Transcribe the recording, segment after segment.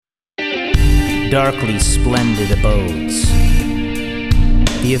darkly splendid abodes.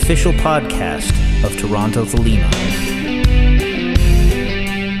 The official podcast of Toronto Thelema.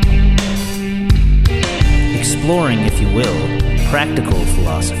 Exploring, if you will, practical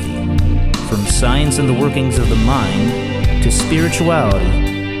philosophy. From science and the workings of the mind to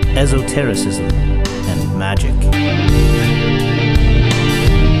spirituality, esotericism, and magic.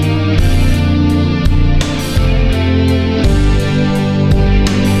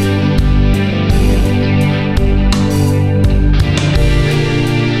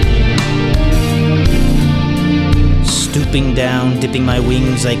 Stooping down, dipping my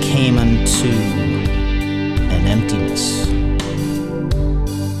wings, I came unto an emptiness.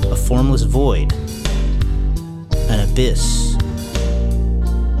 A formless void. An abyss.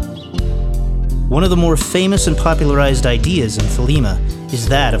 One of the more famous and popularized ideas in Thelema is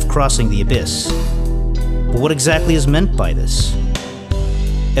that of crossing the abyss. But what exactly is meant by this?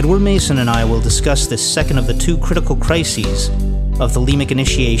 Edward Mason and I will discuss this second of the two critical crises of Thelemic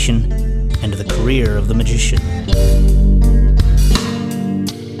initiation and the career of the magician.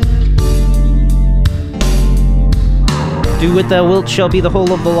 Do what thou wilt shall be the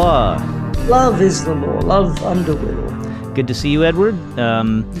whole of the law. Love is the law. Love under will. Good to see you, Edward.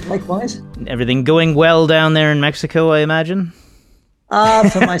 Likewise. Everything going well down there in Mexico, I imagine?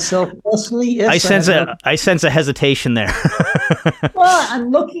 For myself personally, yes. I sense a hesitation there. Well,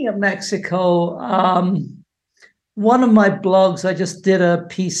 I'm looking at Mexico. One of my blogs, I just did a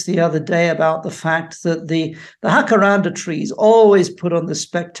piece the other day about the fact that the jacaranda trees always put on the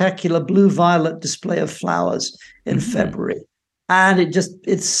spectacular blue-violet display of flowers in February. And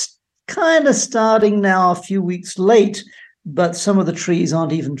it's kind of starting now a few weeks late, but some of the trees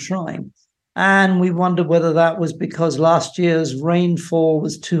aren't even trying. And we wondered whether that was because last year's rainfall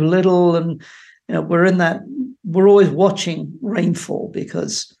was too little. And, we're always watching rainfall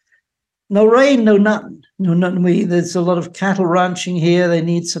because no rain, no nothing. There's a lot of cattle ranching here. They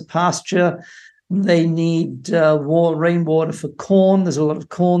need some pasture. They need rainwater for corn. There's a lot of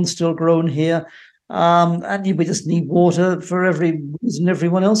corn still grown here. And we just need water for every reason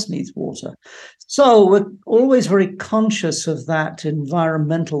everyone else needs water. So we're always very conscious of that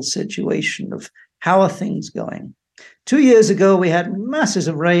environmental situation of how are things going. 2 years ago, we had masses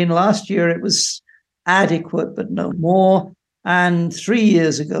of rain. Last year, it was adequate, but no more. And 3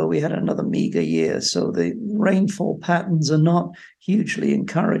 years ago, we had another meager year. So the rainfall patterns are not hugely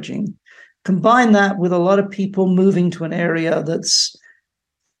encouraging. Combine that with a lot of people moving to an area that's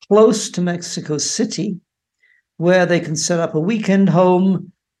close to Mexico City, where they can set up a weekend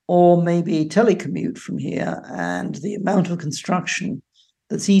home or maybe telecommute from here. And the amount of construction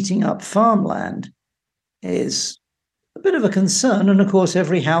that's eating up farmland is a bit of a concern. And of course,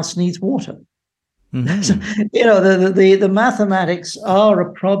 every house needs water. Mm-hmm. So, the mathematics are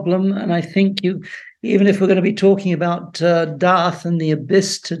a problem. And I think even if we're going to be talking about Darth and the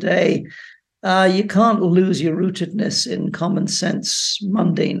abyss today, you can't lose your rootedness in common sense,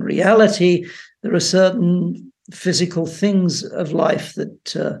 mundane reality. There are certain physical things of life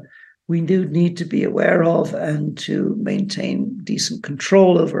that we do need to be aware of and to maintain decent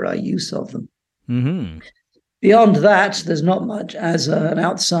control over our use of them. Mm-hmm. Beyond that, there's not much as an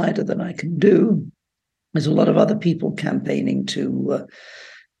outsider that I can do. There's a lot of other people campaigning to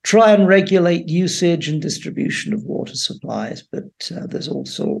try and regulate usage and distribution of water supplies, but there's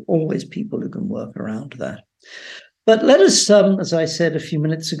also always people who can work around that. But let us, as I said a few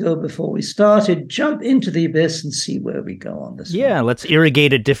minutes ago before we started, jump into the abyss and see where we go on this. Yeah, let's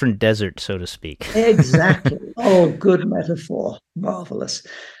irrigate a different desert, so to speak. Exactly. Oh, good metaphor. Marvelous.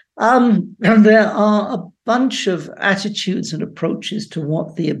 And there are a bunch of attitudes and approaches to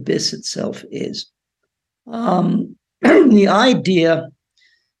what the abyss itself is. The idea,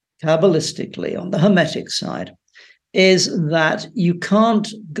 Kabbalistically, on the Hermetic side, is that you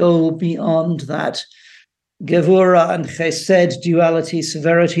can't go beyond that Gevura and Chesed, duality,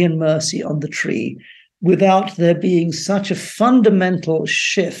 severity and mercy on the tree, without there being such a fundamental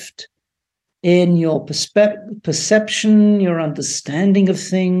shift in your perception, your understanding of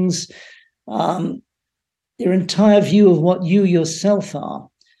things, your entire view of what you yourself are.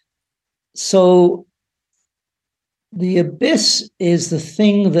 So the abyss is the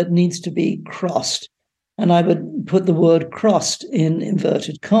thing that needs to be crossed. And I would put the word crossed in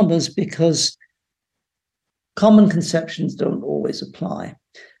inverted commas because common conceptions don't always apply.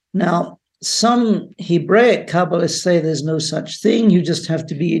 Now, some Hebraic Kabbalists say there's no such thing. You just have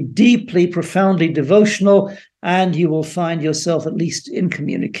to be deeply, profoundly devotional, and you will find yourself at least in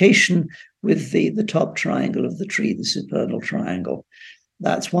communication with the top triangle of the tree, the supernal triangle.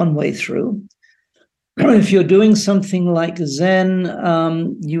 That's one way through. if you're doing something like Zen,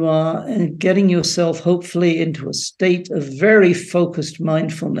 you are getting yourself hopefully into a state of very focused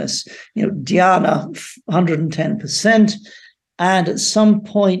mindfulness, dhyana, 110%. And at some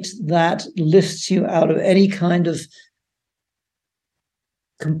point that lifts you out of any kind of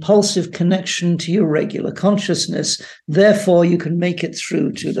compulsive connection to your regular consciousness. Therefore, you can make it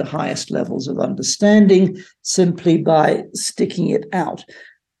through to the highest levels of understanding simply by sticking it out.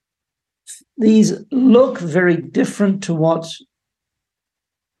 These look very different to what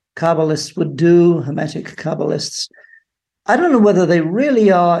Kabbalists would do, Hermetic Kabbalists. I don't know whether they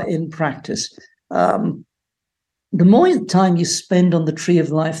really are in practice. The more time you spend on the Tree of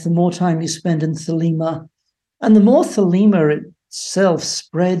Life, the more time you spend in Thelema, and the more Thelema itself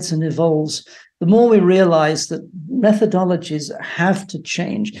spreads and evolves, the more we realize that methodologies have to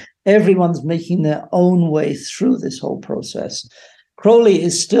change. Everyone's making their own way through this whole process. Crowley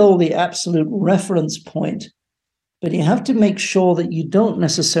is still the absolute reference point, but you have to make sure that you don't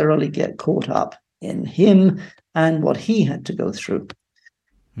necessarily get caught up in him and what he had to go through.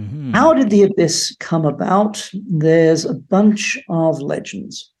 Mm-hmm. How did the Abyss come about? There's a bunch of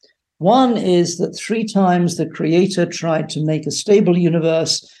legends. One is that 3 times the creator tried to make a stable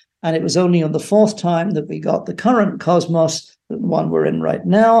universe, and it was only on the 4th time that we got the current cosmos, the one we're in right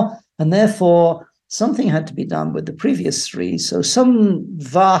now, and therefore something had to be done with the previous 3. So some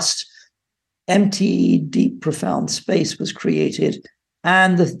vast, empty, deep, profound space was created,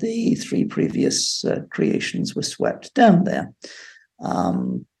 and the 3 previous creations were swept down there.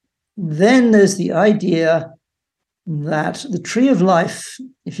 Then there's the idea that the Tree of Life,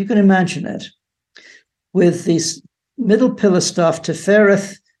 if you can imagine it, with these middle pillar stuff,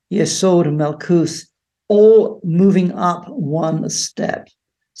 Tefereth, Yesod, and Malkuth, all moving up one step.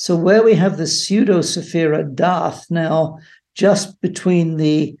 So where we have the pseudo-Sephira Dath now, just between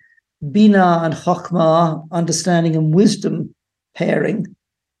the Bina and Chokhmah, understanding and wisdom pairing,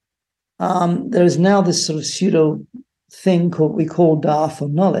 there is now this sort of pseudo thing we call Dath, or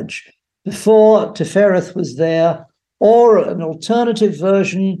knowledge. Before, Tefereth was there, or an alternative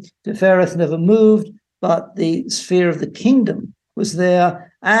version, Tefereth never moved, but the sphere of the kingdom was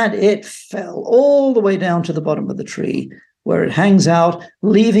there, and it fell all the way down to the bottom of the tree, where it hangs out,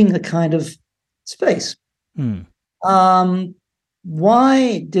 leaving a kind of space.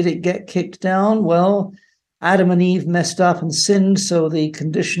 Why did it get kicked down? Well, Adam and Eve messed up and sinned, so the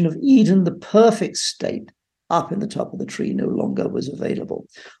condition of Eden, the perfect state, up in the top of the tree, no longer was available.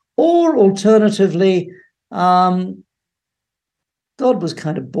 Or alternatively, God was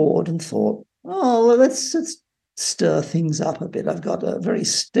kind of bored and thought, oh, well, let's stir things up a bit. I've got a very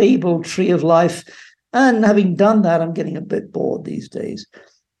stable Tree of Life, and having done that, I'm getting a bit bored these days.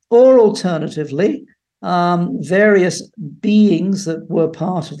 Or alternatively, various beings that were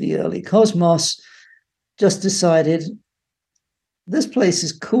part of the early cosmos just decided, this place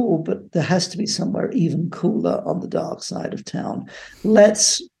is cool, but there has to be somewhere even cooler on the dark side of town.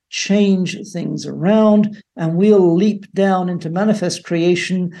 Let's change things around, and we'll leap down into manifest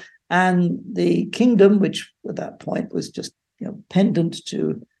creation, and the kingdom, which at that point was just pendant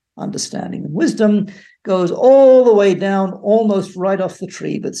to understanding and wisdom, goes all the way down, almost right off the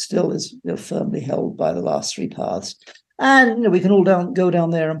tree, but still is firmly held by the last 3 paths. And we can all go down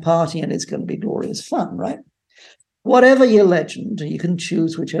there and party, and it's going to be glorious fun, right? Whatever your legend, you can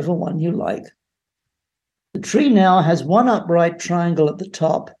choose whichever one you like. The tree now has 1 upright triangle at the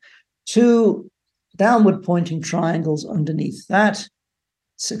top, 2 downward pointing triangles underneath that,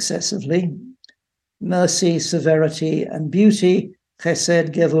 successively. Mercy, severity, and beauty,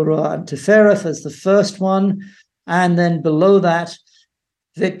 Chesed, Gevurah, and Tefereth as the first one. And then below that,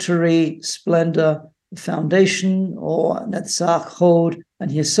 victory, splendor, foundation, or Netzach, Hod, and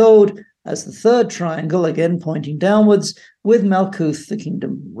Yesod as the 3rd triangle, again pointing downwards, with Malkuth, the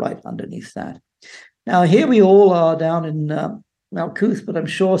kingdom, right underneath that. Now, here we all are down in Malkuth, but I'm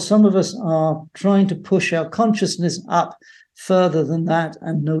sure some of us are trying to push our consciousness up further than that,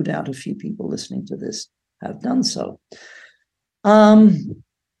 and no doubt a few people listening to this have done so.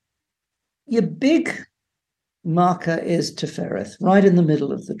 Your big marker is Tefereth, right in the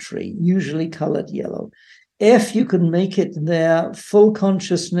middle of the tree, usually colored yellow. If you can make it there, full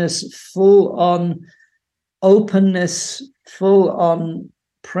consciousness, full on openness, full on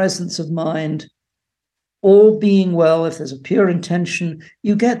presence of mind, all being well, if there's a pure intention,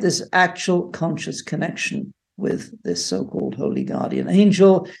 you get this actual conscious connection with this so-called holy guardian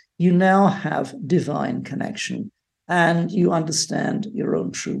angel. You now have divine connection, and you understand your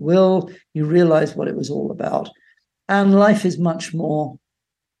own true will. You realize what it was all about, and life is much more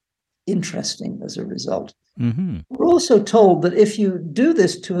interesting as a result. Mm-hmm. We're also told that if you do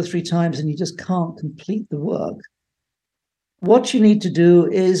this 2 or 3 times and you just can't complete the work, what you need to do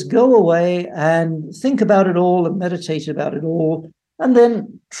is go away and think about it all and meditate about it all, and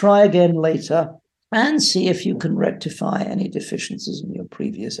then try again later and see if you can rectify any deficiencies in your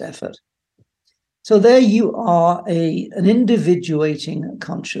previous effort. So there you are, an individuating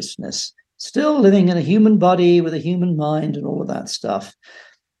consciousness, still living in a human body with a human mind and all of that stuff.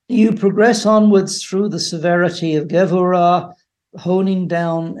 You progress onwards through the severity of Gevurah, honing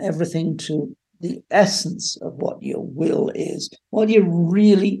down everything to the essence of what your will is, what you're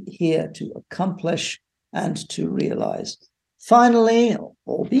really here to accomplish and to realize. Finally,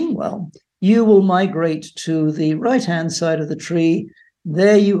 all being well, you will migrate to the right-hand side of the tree.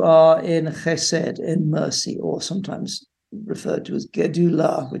 There you are in chesed, in mercy, or sometimes referred to as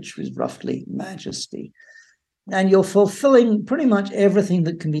gedulah, which is roughly majesty. And you're fulfilling pretty much everything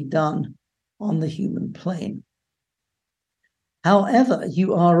that can be done on the human plane. However,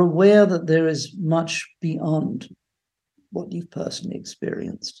 you are aware that there is much beyond what you've personally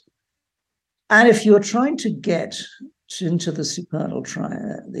experienced. And if you're trying to get into the supernal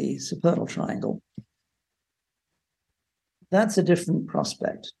triangle, that's a different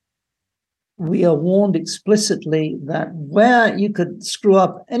prospect. We are warned explicitly that where you could screw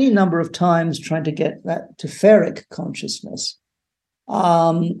up any number of times trying to get that teferic consciousness,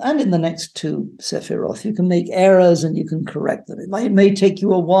 and in the next 2 Sephiroth, you can make errors and you can correct them. It may take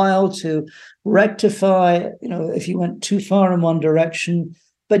you a while to rectify, if you went too far in one direction,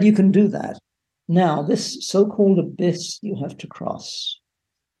 but you can do that. Now, this so-called abyss you have to cross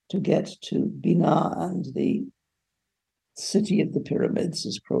to get to Binah and the city of the pyramids,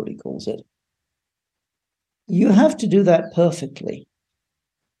 as Crowley calls it. You have to do that perfectly.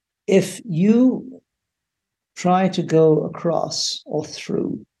 If you try to go across or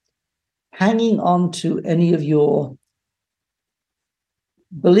through, hanging on to any of your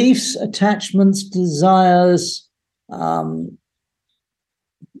beliefs, attachments, desires,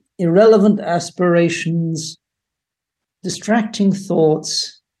 irrelevant aspirations, distracting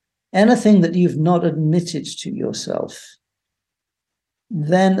thoughts, anything that you've not admitted to yourself,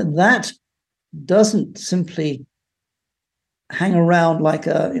 then that doesn't simply hang around like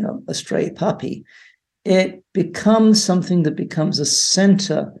a stray puppy. It becomes something that becomes a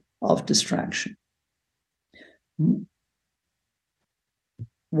center of distraction.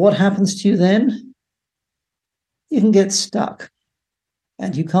 What happens to you then? You can get stuck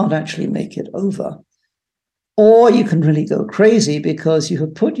and you can't actually make it over. Or you can really go crazy because you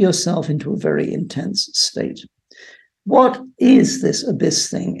have put yourself into a very intense state. What is this abyss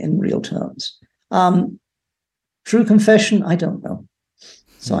thing in real terms? True confession, I don't know.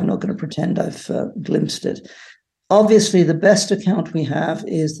 So I'm not going to pretend I've glimpsed it. Obviously, the best account we have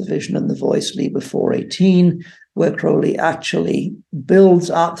is the Vision and the Voice, Liber 418, where Crowley actually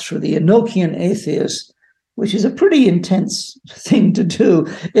builds up through the Enochian atheist, which is a pretty intense thing to do.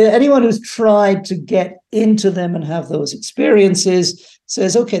 Anyone who's tried to get into them and have those experiences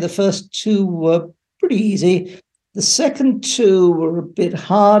says, okay, the first 2 were pretty easy. The second 2 were a bit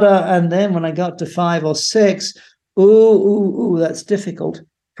harder. And then when I got to 5 or 6, that's difficult.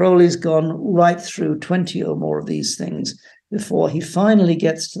 Crowley's gone right through 20 or more of these things before he finally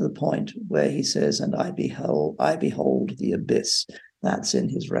gets to the point where he says, and I behold the abyss. That's in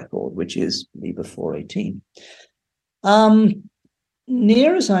his record, which is Liber 418.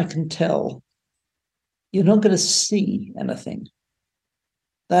 Near as I can tell, you're not going to see anything.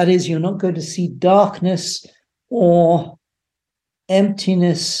 That is, you're not going to see darkness or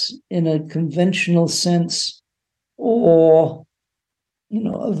emptiness in a conventional sense, or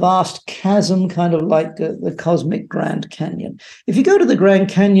a vast chasm, kind of like the cosmic Grand Canyon. If you go to the Grand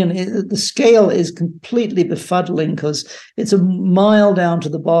Canyon, the scale is completely befuddling because it's a mile down to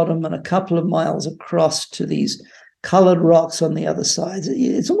the bottom and a couple of miles across to these colored rocks on the other side.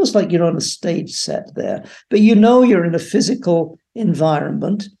 It's almost like you're on a stage set there, but you're in a physical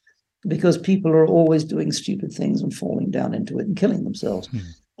environment because people are always doing stupid things and falling down into it and killing themselves.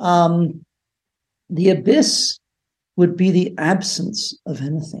 The abyss would be the absence of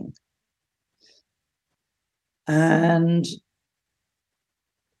anything. And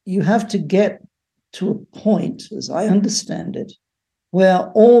you have to get to a point, as I understand it, where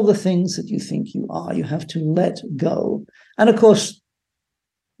all the things that you think you are, you have to let go. And of course,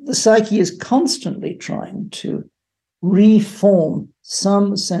 the psyche is constantly trying to reform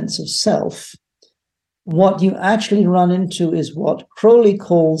some sense of self. What you actually run into is what Crowley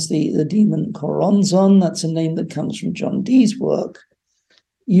calls the demon Choronzon. That's a name that comes from John Dee's work.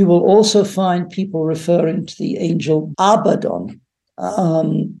 You will also find people referring to the angel Abaddon.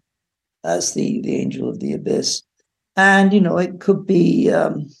 as the angel of the abyss. And, it could be,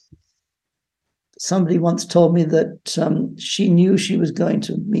 somebody once told me that she knew she was going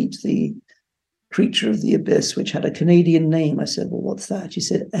to meet the creature of the abyss, which had a Canadian name. I said, well, what's that? She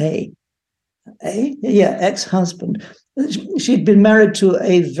said, A. A? Yeah, ex-husband. She'd been married to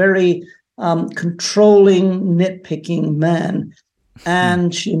a very controlling, nitpicking man.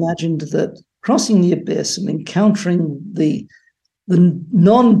 And she imagined that crossing the abyss and encountering the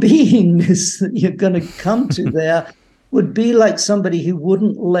non-beingness that you're going to come to there would be like somebody who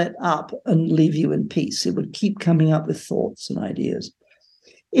wouldn't let up and leave you in peace. It would keep coming up with thoughts and ideas.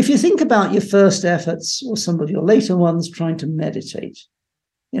 If you think about your first efforts or some of your later ones trying to meditate,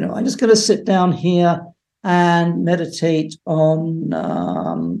 I'm just going to sit down here and meditate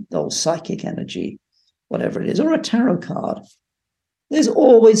on psychic energy, whatever it is, or a tarot card. There's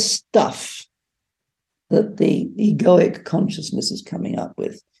always stuff that the egoic consciousness is coming up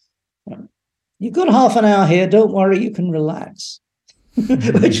with. You've got half an hour here. Don't worry, you can relax.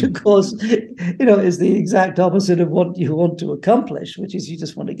 Which, of course, is the exact opposite of what you want to accomplish, which is you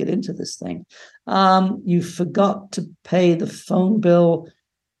just want to get into this thing. You forgot to pay the phone bill.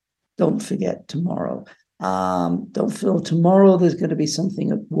 Don't forget tomorrow. Don't feel tomorrow there's going to be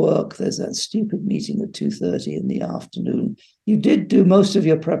something at work. There's that stupid meeting at 2:30 in the afternoon. You did do most of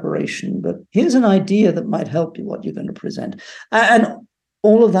your preparation, but here's an idea that might help you what you're going to present. And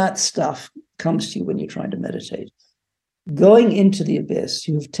all of that stuff comes to you when you're trying to meditate. Going into the abyss,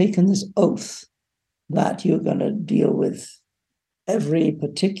 you've taken this oath that you're going to deal with every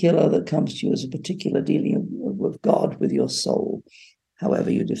particular that comes to you as a particular dealing with God, with your soul,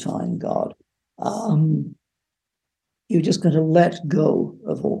 however you define God. You're just going to let go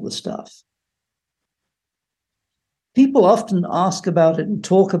of all the stuff. People often ask about it and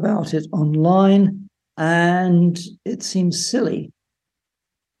talk about it online, and it seems silly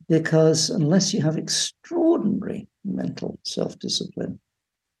because unless you have extraordinary mental self-discipline,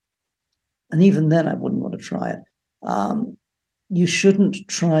 and even then I wouldn't want to try it, you shouldn't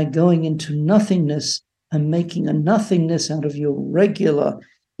try going into nothingness and making a nothingness out of your regular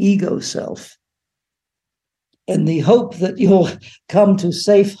ego self in the hope that you'll come to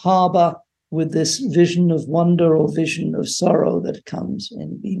safe harbor with this vision of wonder or vision of sorrow that comes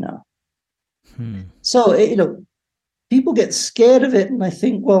in Vina. So, people get scared of it, and I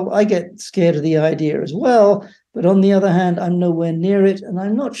think, well, I get scared of the idea as well. But on the other hand, I'm nowhere near it, and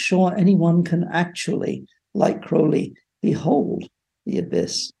I'm not sure anyone can actually, like Crowley, behold the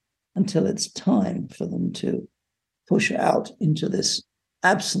abyss until it's time for them to push out into this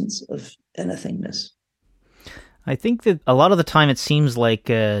absence of anythingness. I think that a lot of the time it seems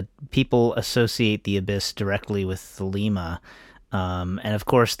like people associate the abyss directly with Thelema. And of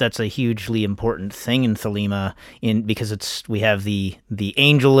course, that's a hugely important thing in Thelema, because we have the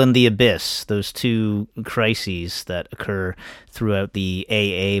angel and the abyss, those two crises that occur throughout the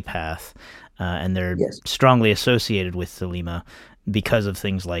AA path, and they're strongly associated with Thelema because of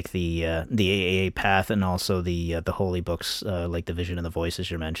things like the AA path and also the holy books, like the Vision and the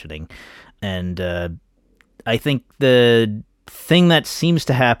Voices you're mentioning. And I think the thing that seems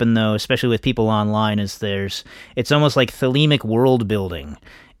to happen, though, especially with people online, is it's almost like Thelemic world building.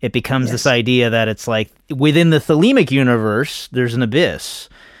 It becomes this idea that it's like within the Thelemic universe, there's an abyss.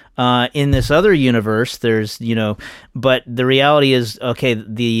 In this other universe, there's, but the reality is, okay,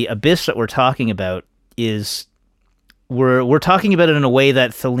 the abyss that we're talking about is we're talking about it in a way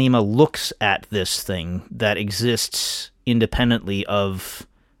that Thelema looks at this thing that exists independently of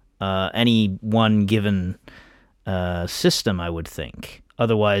any one given system, I would think.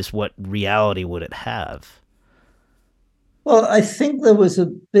 Otherwise, what reality would it have? Well, I think there was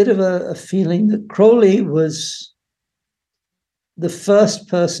a bit of a feeling that Crowley was the first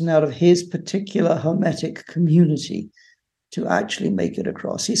person out of his particular Hermetic community to actually make it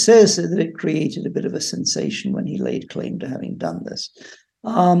across. He says that it created a bit of a sensation when he laid claim to having done this.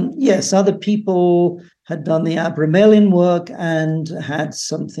 Yes, other people had done the Abramelian work and had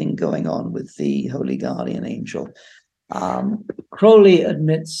something going on with the Holy Guardian Angel. Crowley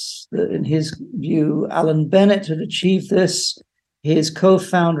admits that in his view, Alan Bennett had achieved this. His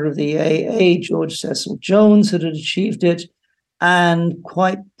co-founder of the AA, George Cecil Jones, had achieved it. And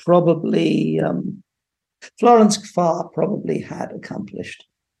quite probably, Florence Farr probably had accomplished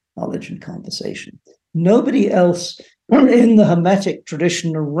knowledge and conversation. Nobody else in the Hermetic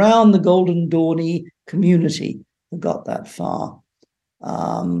tradition around the Golden Dawny community got that far.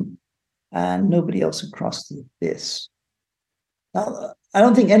 And nobody else across the abyss. Now, I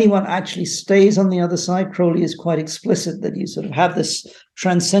don't think anyone actually stays on the other side. Crowley is quite explicit that you sort of have this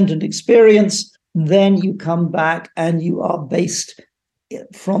transcendent experience, then you come back and you are based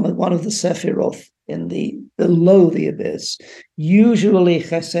from one of the Sephiroth in the below the abyss, usually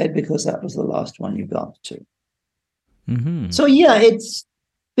chesed, because that was the last one you got to. Mm-hmm. So yeah, it's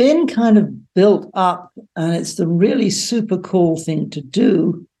been kind of built up, and it's the really super cool thing to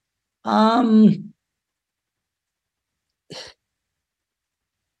do.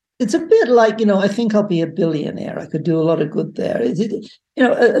 It's a bit like, I think I'll be a billionaire. I could do a lot of good there.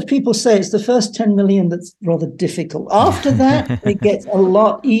 As people say, it's the first 10 million that's rather difficult. After that, it gets a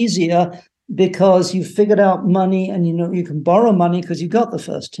lot easier because you've figured out money, and you can borrow money because you got the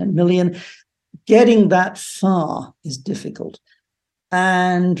first 10 million. Getting that far is difficult.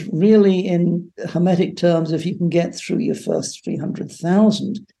 And really, in Hermetic terms, if you can get through your first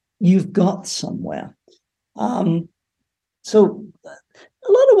 300,000, you've got somewhere. So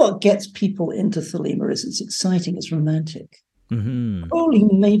a lot of what gets people into Thelema is it's exciting, it's romantic. Mm-hmm. Crowley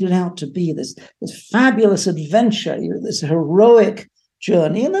made it out to be this fabulous adventure, this heroic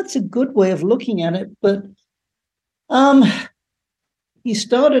journey, and that's a good way of looking at it. But he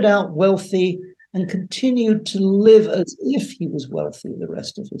started out wealthy and continued to live as if he was wealthy the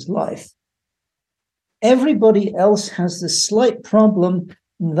rest of his life. Everybody else has this slight problem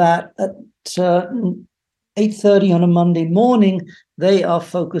that at 8:30 on a Monday morning, they are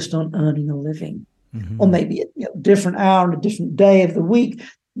focused on earning a living, or maybe a different hour on a different day of the week.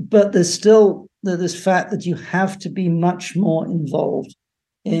 But there's still this fact that you have to be much more involved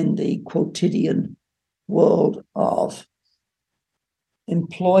in the quotidian world of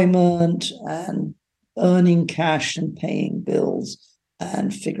employment and earning cash and paying bills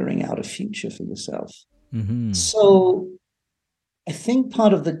and figuring out a future for yourself. Mm-hmm. So I think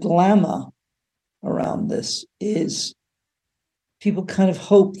part of the glamour around this is people kind of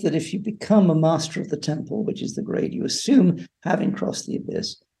hope that if you become a master of the temple, which is the grade you assume having crossed the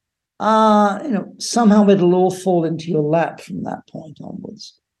abyss, somehow it'll all fall into your lap from that point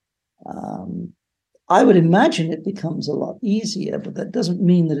onwards. I would imagine it becomes a lot easier, but that doesn't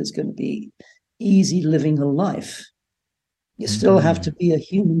mean that it's going to be easy living a life. You still have to be a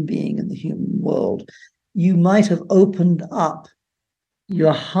human being in the human world. You might have opened up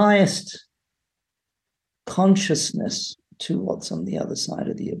your highest consciousness to what's on the other side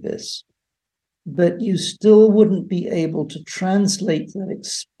of the abyss, but you still wouldn't be able to translate that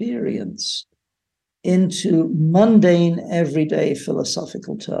experience into mundane, everyday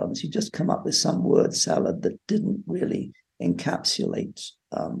philosophical terms. You just come up with some word salad that didn't really encapsulate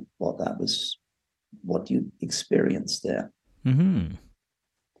what you experienced there. Mm-hmm.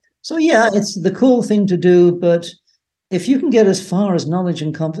 So yeah, it's the cool thing to do, but if you can get as far as knowledge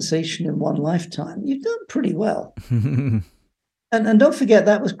and conversation in one lifetime, you've done pretty well. And don't forget,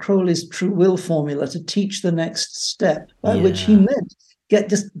 that was Crowley's true will formula to teach the next step, by which he meant get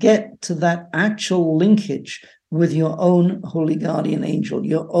to that actual linkage with your own holy guardian angel,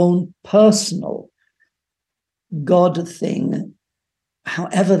 your own personal God thing,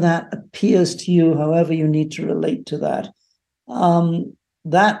 however that appears to you, however you need to relate to that.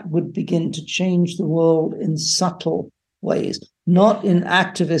 That would begin to change the world in subtle ways, not in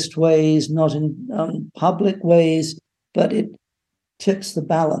activist ways, not in public ways, but it tips the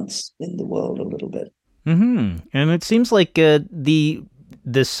balance in the world a little bit. Mm-hmm. And it seems like the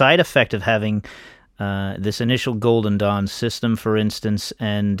side effect of having this initial Golden Dawn system, for instance,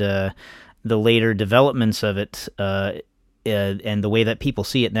 and the later developments of it, and the way that people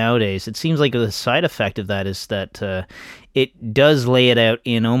see it nowadays, it seems like the side effect of that is that it does lay it out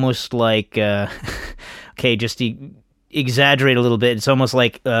in almost like, okay, just to exaggerate a little bit, it's almost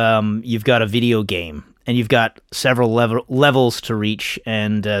like you've got a video game, and you've got several levels to reach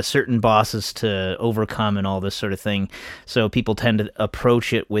and certain bosses to overcome and all this sort of thing. So people tend to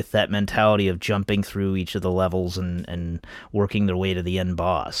approach it with that mentality of jumping through each of the levels and working their way to the end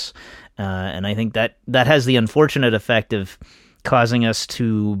boss. And I think that has the unfortunate effect of causing us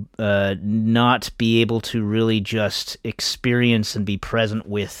to not be able to really just experience and be present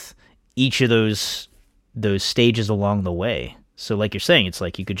with each of those stages along the way. So like you're saying, it's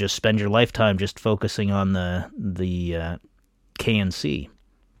like you could just spend your lifetime just focusing on the KNC.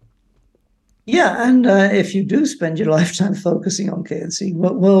 Yeah, and if you do spend your lifetime focusing on KNC,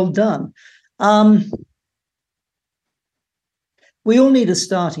 well done. We all need a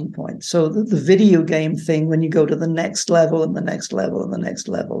starting point. So the video game thing, when you go to the next level and the next level and the next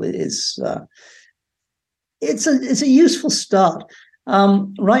level, it's a useful start.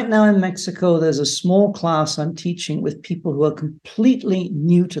 Right now in Mexico, there's a small class I'm teaching with people who are completely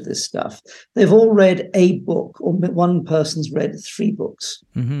new to this stuff. They've all read a book, or one person's read 3 books.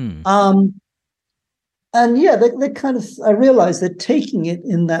 Mm-hmm. And yeah, they kind of, I realized they're taking it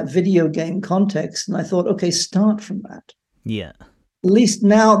in that video game context. And I thought, okay, start from that. Yeah. At least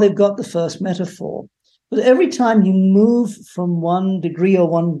now they've got the first metaphor. But every time you move from one degree or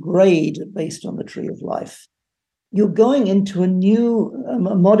one grade based on the tree of life, you're going into a new,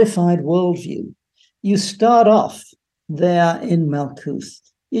 a modified worldview. You start off there in Malkuth.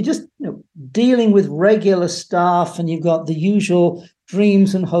 You're just dealing with regular stuff, and you've got the usual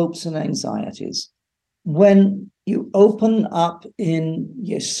dreams and hopes and anxieties. When you open up in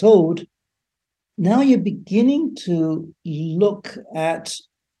Yesod, now you're beginning to look at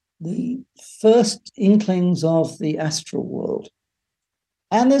the first inklings of the astral world.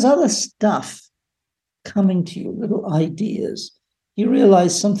 And there's other stuff coming to you, little ideas. You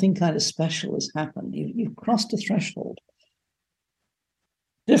realize something kind of special has happened. You've crossed a threshold.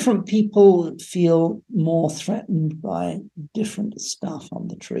 Different people feel more threatened by different stuff on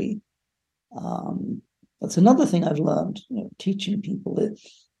the tree. That's another thing I've learned, teaching people.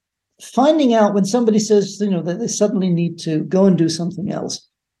 Finding out when somebody says, that they suddenly need to go and do something else.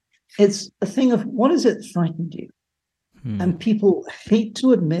 It's a thing of, what is it that frightened you? And people hate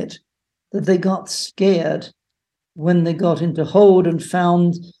to admit that they got scared when they got into Hod and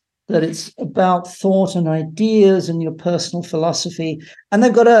found that it's about thought and ideas and your personal philosophy. And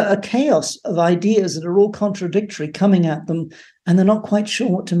they've got a chaos of ideas that are all contradictory coming at them, and they're not quite sure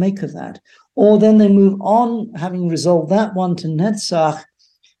what to make of that. Or then they move on, having resolved that one, to Netzach,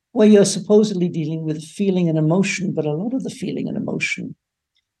 where you're supposedly dealing with feeling and emotion, but a lot of the feeling and emotion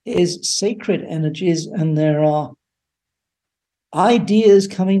is sacred energies, and there are ideas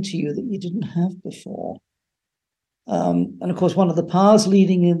coming to you that you didn't have before. And of course, one of the paths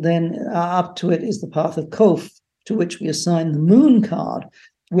leading in then up to it is the path of Kof, to which we assign the moon card,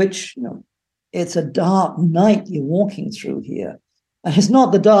 which, it's a dark night you're walking through here. And it's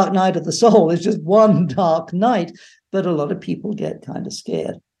not the dark night of the soul, it's just one dark night, but a lot of people get kind of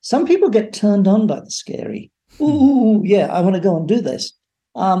scared. Some people get turned on by the scary. Ooh, yeah, I want to go and do this.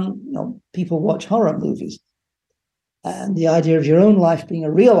 People watch horror movies. And the idea of your own life being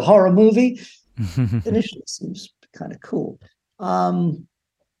a real horror movie initially seems kind of cool.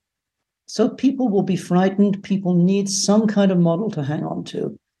 So people will be frightened. People need some kind of model to hang on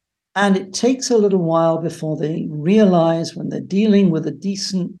to. And it takes a little while before they realize, when they're dealing with a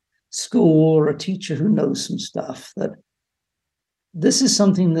decent school or a teacher who knows some stuff, that this is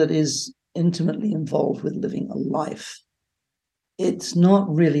something that is intimately involved with living a life. It's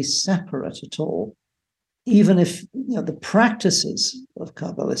not really separate at all. Even if the practices of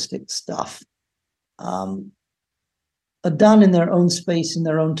Kabbalistic stuff are done in their own space, in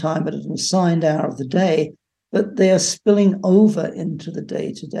their own time, at an assigned hour of the day, but they are spilling over into the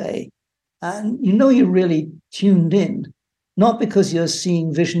day-to-day. And you're really tuned in, not because you're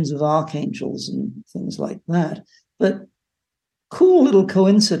seeing visions of archangels and things like that, but cool little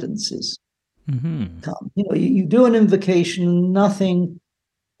coincidences come. You do an invocation, nothing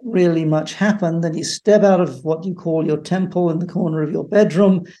really much happened, then you step out of what you call your temple in the corner of your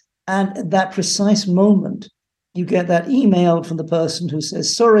bedroom, and at that precise moment, you get that email from the person who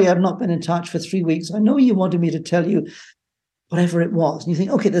says, sorry, I've not been in touch for 3 weeks. I know you wanted me to tell you whatever it was. And you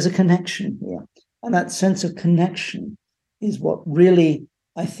think, okay, there's a connection here. And that sense of connection is what really,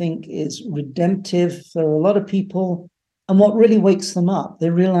 I think, is redemptive for a lot of people, and what really wakes them up. They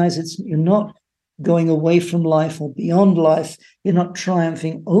realize you're not going away from life or beyond life. You're not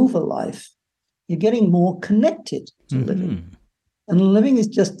triumphing over life. You're getting more connected to living. And living is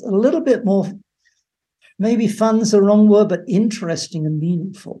just a little bit more, maybe fun's the wrong word, but interesting and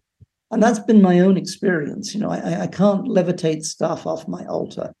meaningful. And that's been my own experience. I can't levitate stuff off my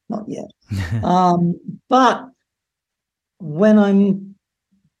altar, not yet. But when I'm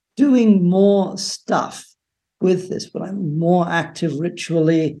doing more stuff with this, when I'm more active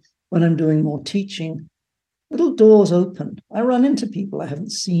ritually, when I'm doing more teaching, little doors open. I run into people I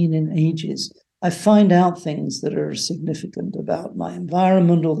haven't seen in ages. I find out things that are significant about my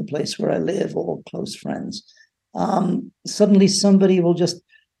environment or the place where I live or close friends. Suddenly somebody will just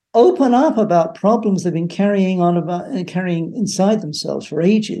open up about problems they've been carrying inside themselves for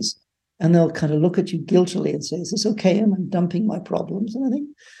ages. And they'll kind of look at you guiltily and say, is this okay? And I'm dumping my problems. And I think,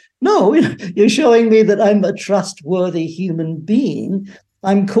 no, you're showing me that I'm a trustworthy human being.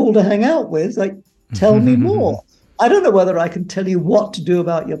 I'm cool to hang out with. Like, tell me more. I don't know whether I can tell you what to do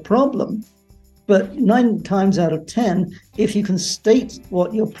about your problem, but 9 times out of 10, if you can state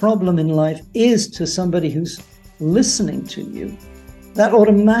what your problem in life is to somebody who's listening to you, that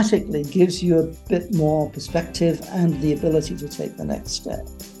automatically gives you a bit more perspective and the ability to take the next step.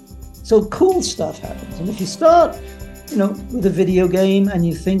 So cool stuff happens. And if you start, with a video game and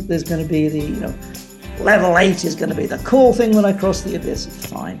you think there's going to be level 8 is going to be the cool thing when I cross the abyss, it's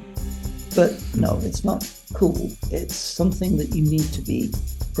fine. But no, it's not cool. It's something that you need to be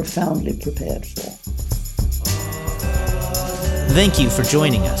profoundly prepared for. Thank you for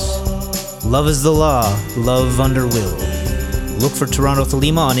joining us. Love is the law, love under will. Look for Toronto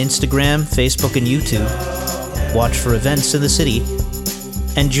Thelema on Instagram, Facebook, and YouTube. Watch for events in the city.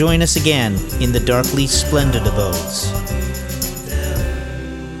 And join us again in the darkly splendid abodes.